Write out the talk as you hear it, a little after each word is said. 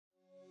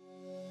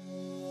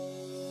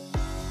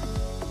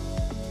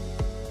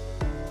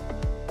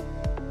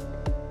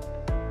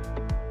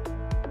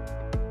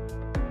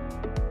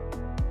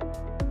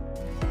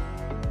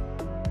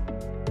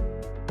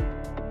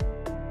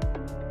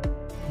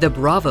The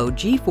BRAVO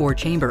G4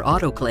 Chamber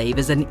Autoclave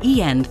is an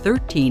EN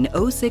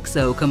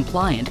 13060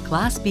 compliant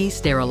Class B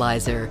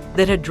sterilizer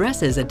that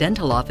addresses a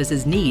dental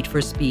office's need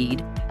for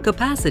speed,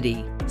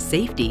 capacity,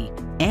 safety,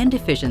 and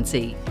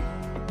efficiency.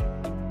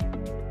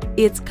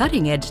 Its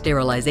cutting-edge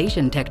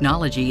sterilization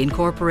technology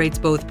incorporates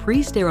both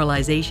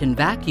pre-sterilisation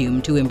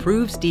vacuum to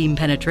improve steam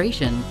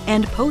penetration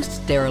and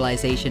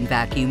post-sterilisation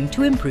vacuum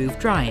to improve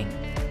drying.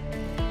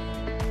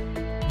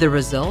 The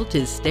result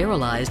is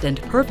sterilized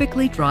and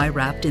perfectly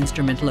dry-wrapped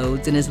instrument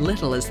loads in as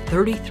little as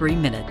 33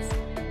 minutes.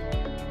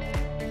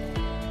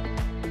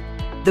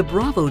 The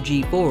BRAVO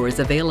G4 is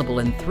available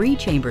in 3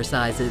 chamber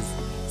sizes: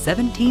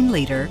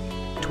 17-liter,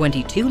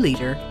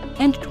 22-liter,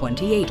 and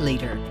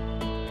 28-liter,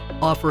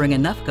 offering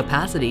enough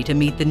capacity to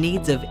meet the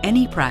needs of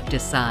any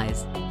practice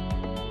size.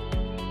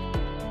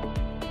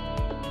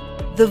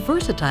 The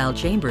versatile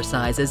chamber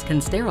sizes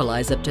can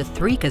sterilize up to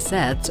 3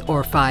 cassettes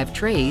or 5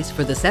 trays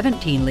for the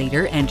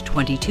 17-liter and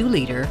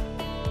 22-liter,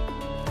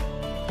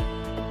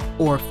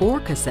 or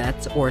 4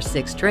 cassettes or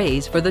 6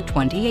 trays for the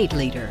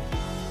 28-liter.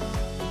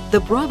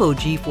 The BRAVO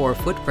G4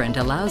 footprint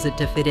allows it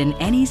to fit in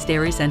any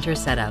SteriCenter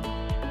setup.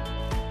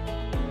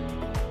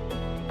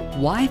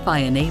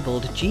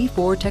 Wi-Fi-enabled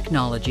G4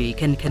 technology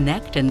can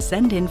connect and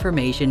send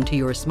information to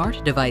your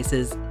smart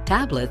devices,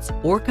 tablets,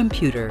 or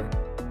computer,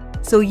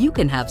 so you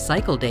can have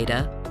cycle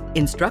data,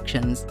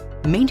 instructions,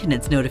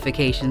 maintenance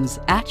notifications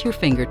at your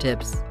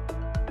fingertips.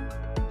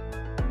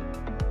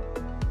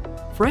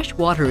 Fresh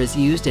water is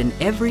used in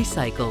every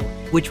cycle,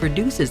 which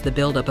reduces the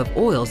buildup of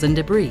oils and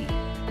debris.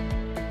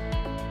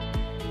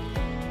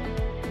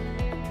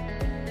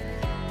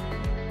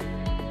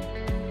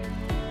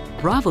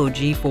 BRAVO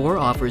G4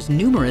 offers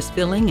numerous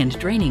filling and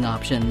draining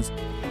options,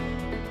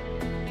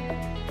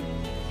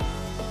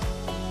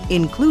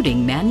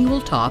 including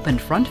manual top and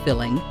front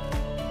filling,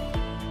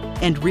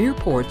 and rear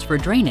ports for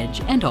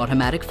drainage and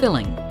automatic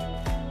filling.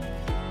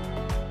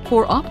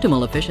 For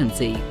optimal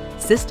efficiency,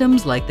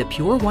 systems like the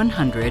Pure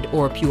 100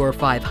 or Pure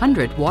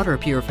 500 water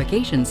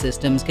purification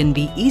systems can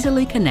be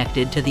easily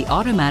connected to the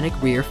automatic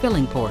rear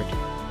filling port.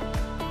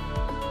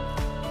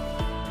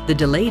 The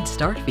delayed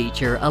start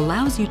feature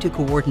allows you to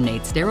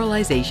coordinate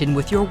sterilization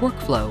with your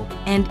workflow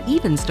and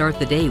even start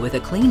the day with a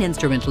clean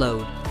instrument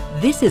load.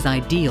 This is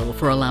ideal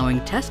for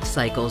allowing test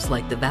cycles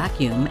like the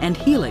vacuum and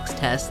helix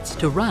tests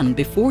to run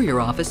before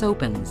your office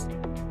opens.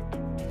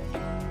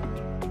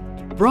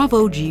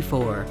 BRAVO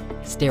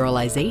G4,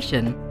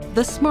 sterilization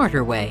the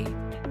smarter way.